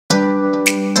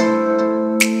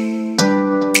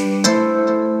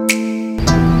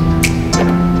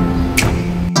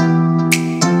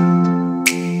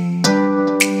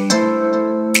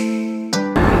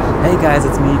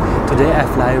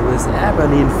with Air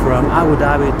Berlin from Abu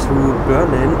Dhabi to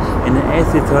Berlin in an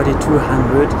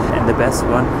A330-200, and the best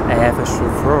one, I have a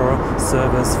chauffeur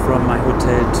service from my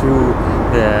hotel to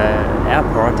the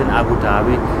airport in Abu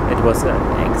Dhabi. It was an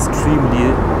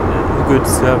extremely good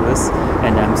service,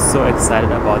 and I'm so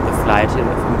excited about the flight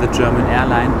from the German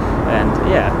airline. And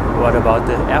yeah, what about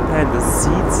the airplane, the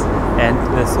seats and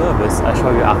the service? I'll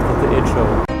show you after the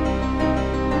intro.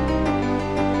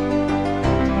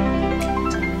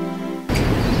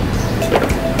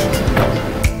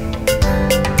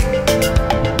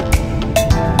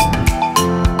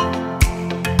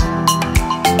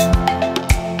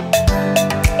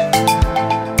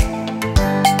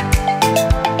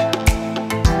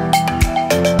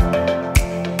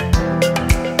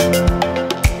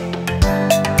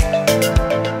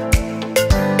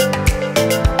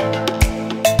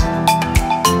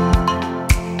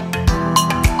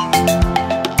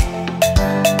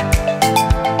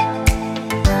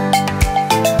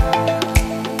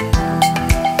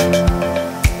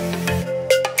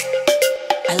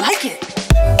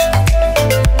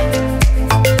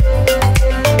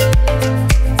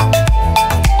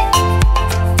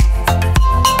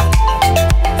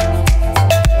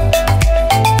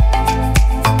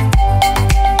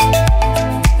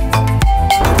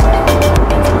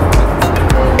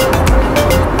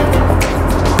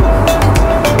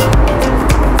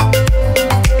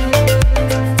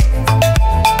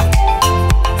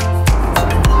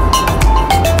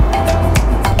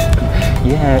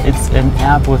 Yeah, it's an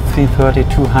Airbus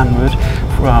A330-200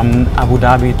 from Abu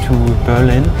Dhabi to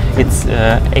Berlin. It's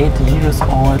an 8 years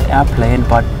old airplane,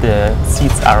 but the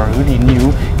seats are really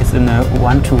new. It's in a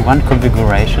 1-to-1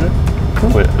 configuration.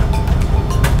 Cool.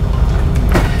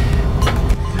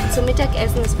 Zum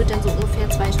Mittagessen, es wird dann so ungefähr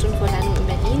 2 Stunden vor Landung in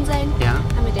Berlin sein. Yeah.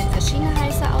 Haben wir dann verschiedene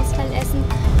heiße Auswahlessen.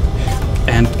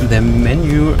 And the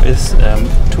menu is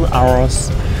 2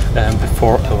 hours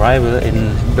before arrival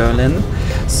in Berlin.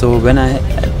 So when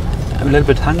I'm a little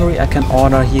bit hungry, I can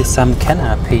order here some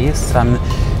canapés, some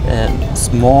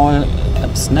small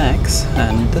snacks,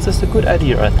 and this is a good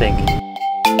idea, I think.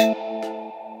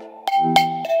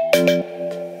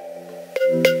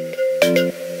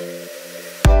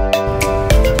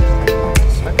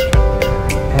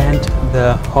 And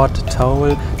the hot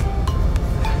towel.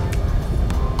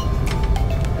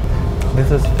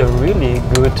 This is a really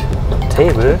good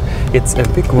table. It's a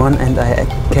big one, and I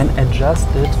can adjust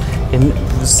it in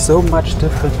so much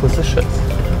different positions.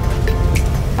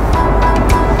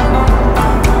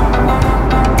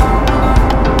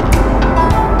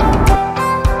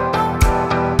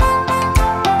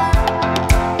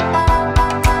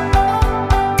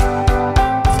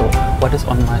 So what is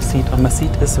on my seat? On my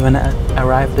seat is, when I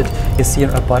arrived, it is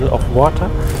here a bottle of water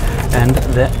and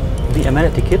the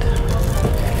amenity kit.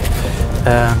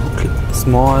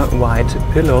 Small white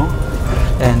pillow,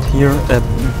 and here a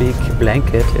big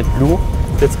blanket in blue.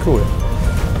 That's cool.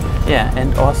 Yeah,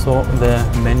 and also the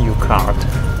menu card.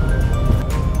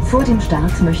 Vor dem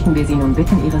Start möchten wir Sie nun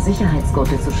bitten, Ihre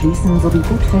Sicherheitsgurte zu schließen sowie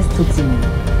gut festzuziehen.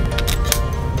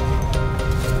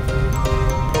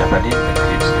 Der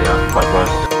Berlin-Mitglied der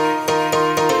Podcast.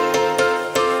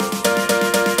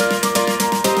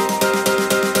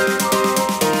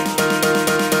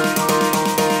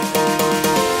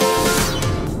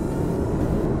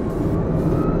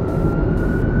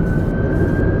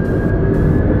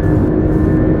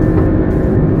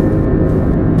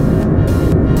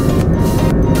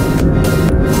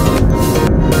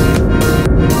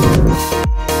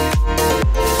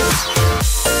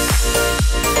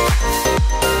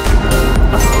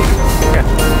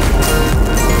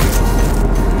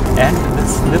 And the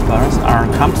slippers are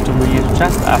comfortably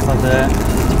just after the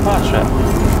departure.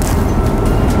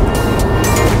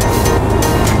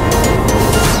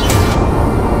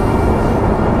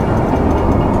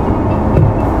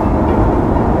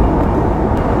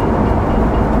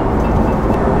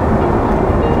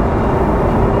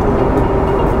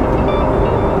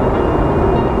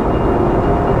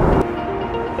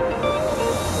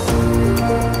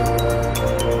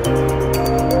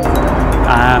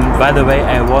 By the way,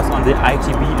 I was on the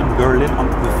ITB in Berlin on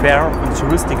the fair, on the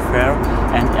touristic fair,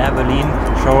 and Air Berlin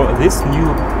show this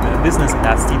new business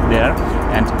class seat there,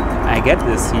 and I get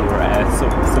this here. I'm so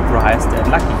surprised and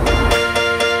lucky.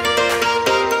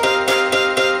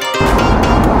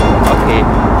 Okay,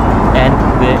 and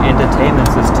the entertainment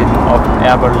system of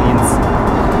Air Berlin's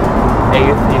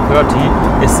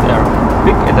A330 is a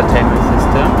big entertainment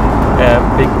system, a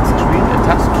big screen, a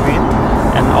touch screen.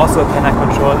 And also can I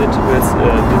control it with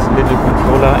this little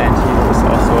controller, and here is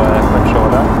also a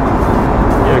controller.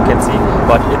 Here you can see,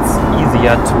 but it's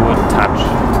easier to touch.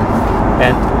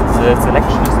 And the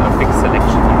selection is a big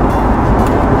selection here.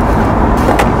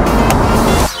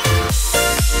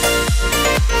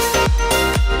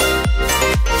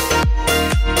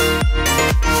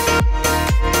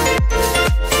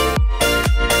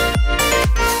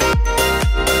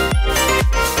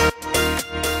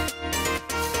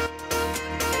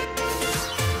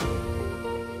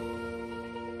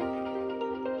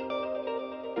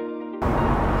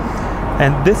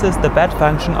 And this is the bed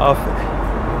function of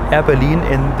Air Berlin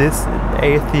in this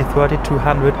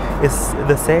A330-200. Is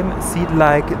the same seat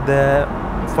like the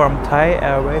from Thai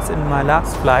Airways in my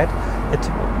last flight. It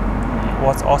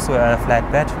was also a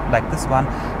flat bed like this one,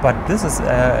 but this is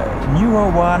a newer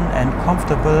one and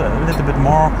comfortable a little bit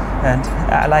more, and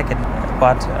I like it.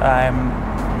 But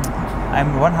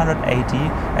I'm 180,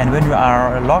 and when you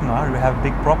are longer, you have a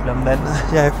big problem. Then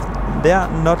there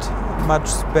are not much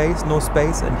space, no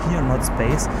space, and here not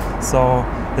space. So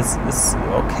this is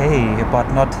okay,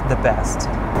 but not the best.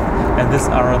 And these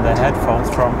are the headphones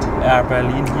from Air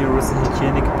Berlin. Here is a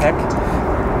hygienic pack,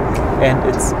 and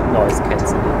it's noise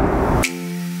cancelling.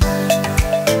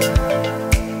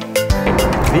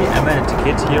 The amenity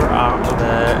kit here are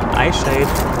the eye shade,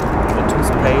 the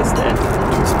toothpaste and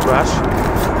toothbrush,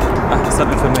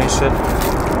 some information,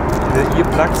 the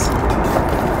earplugs,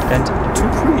 and 2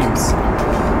 creams.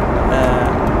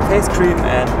 Face cream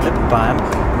and lip balm.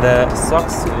 The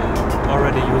socks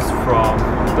already used from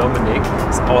Dominic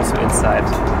is also inside.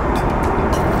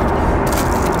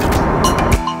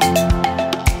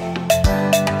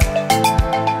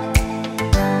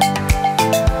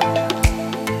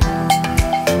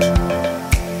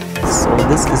 So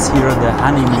this is here the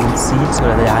honeymoon seat,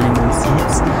 or the honeymoon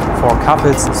seats for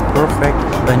couples. Is perfect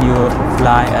when you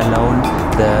fly alone.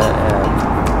 The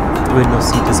window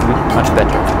seat is much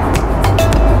better.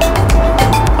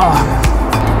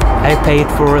 I paid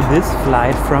for this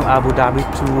flight from Abu Dhabi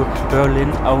to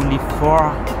Berlin only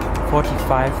for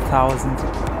 45,000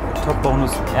 top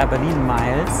bonus Air Berlin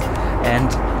miles and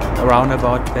around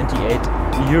about 28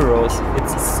 euros.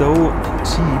 It's so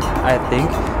cheap, I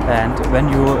think. And when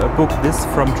you book this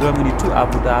from Germany to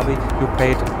Abu Dhabi, you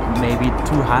paid maybe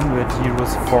 200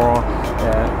 euros for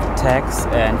tax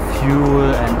and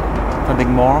fuel and something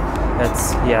more.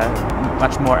 That's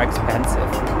much more expensive.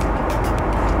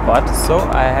 But so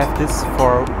I have this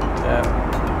for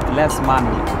less money.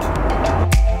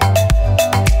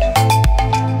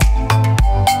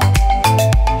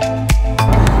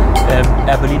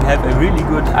 Air Berlin have a really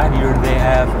good idea. They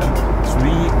have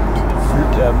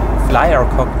 3 flyer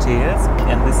cocktails,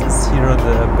 and this is here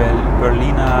the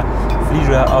Berliner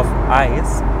Fliege of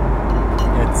Ice.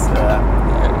 It's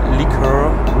liquor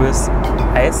with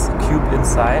ice cube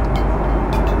inside.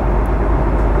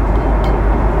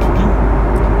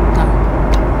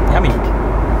 Yummy.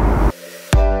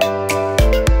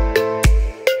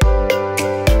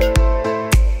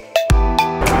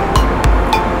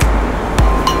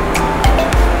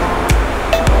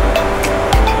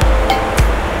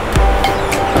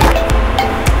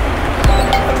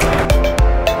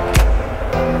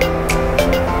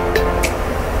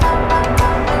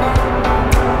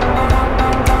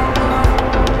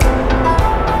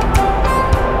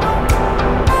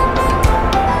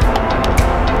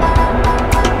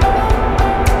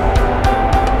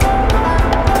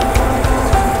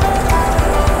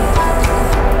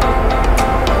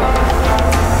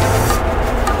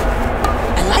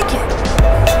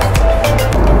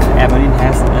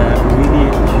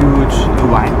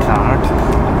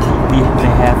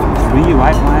 They have 3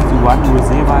 white wines, 1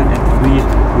 rosé wine and 3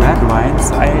 red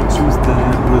wines. I choose the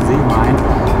rosé wine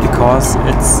because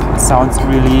it sounds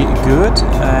really good,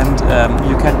 and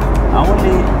you can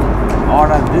only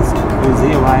order this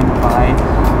rosé wine by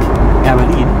Air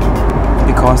Berlin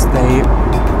because they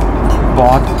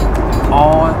bought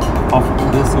all of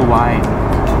this wine.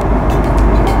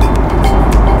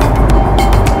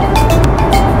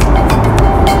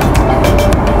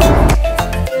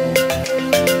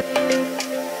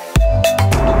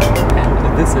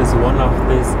 This is one of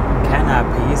these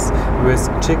canapes with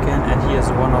chicken, and here's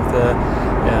one of the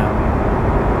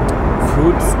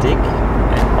fruit stick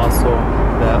and also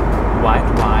the white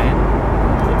wine.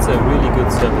 It's a really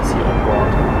good service here on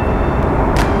board.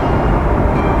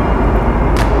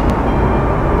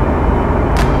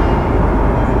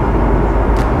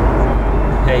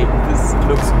 Hey, this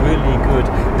looks really good.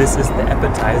 This is the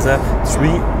appetizer.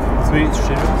 Three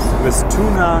shrimps with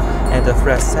tuna and a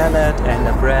fresh salad and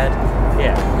a bread.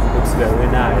 Yeah, looks very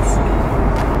nice.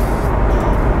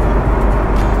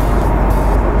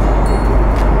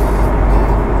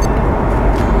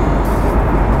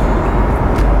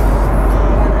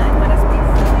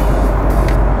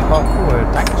 Oh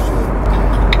cool, danke schön.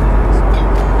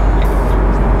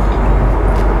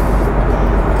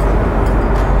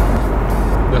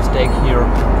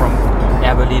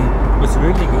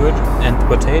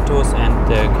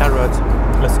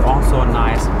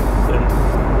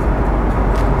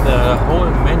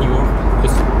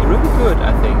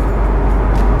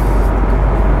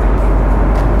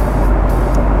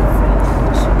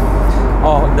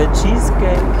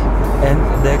 cheesecake and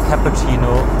the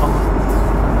cappuccino.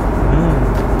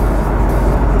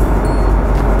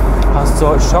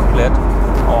 So chocolate.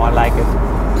 Oh, I like it.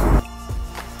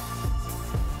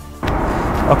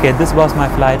 Okay, this was my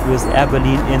flight with Air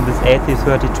Berlin in this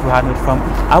A330-200 from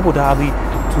Abu Dhabi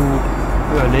to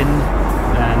Berlin,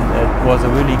 and it was a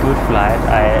really good flight.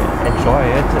 I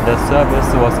enjoyed it. The service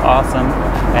was awesome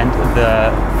and the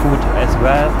food as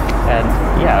well. And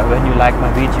yeah, when you like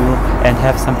my video and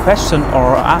have some questions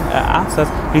or answers,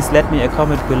 please let me a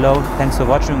comment below. Thanks for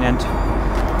watching and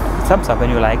thumbs up when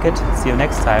you like it. See you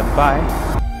next time.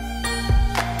 Bye.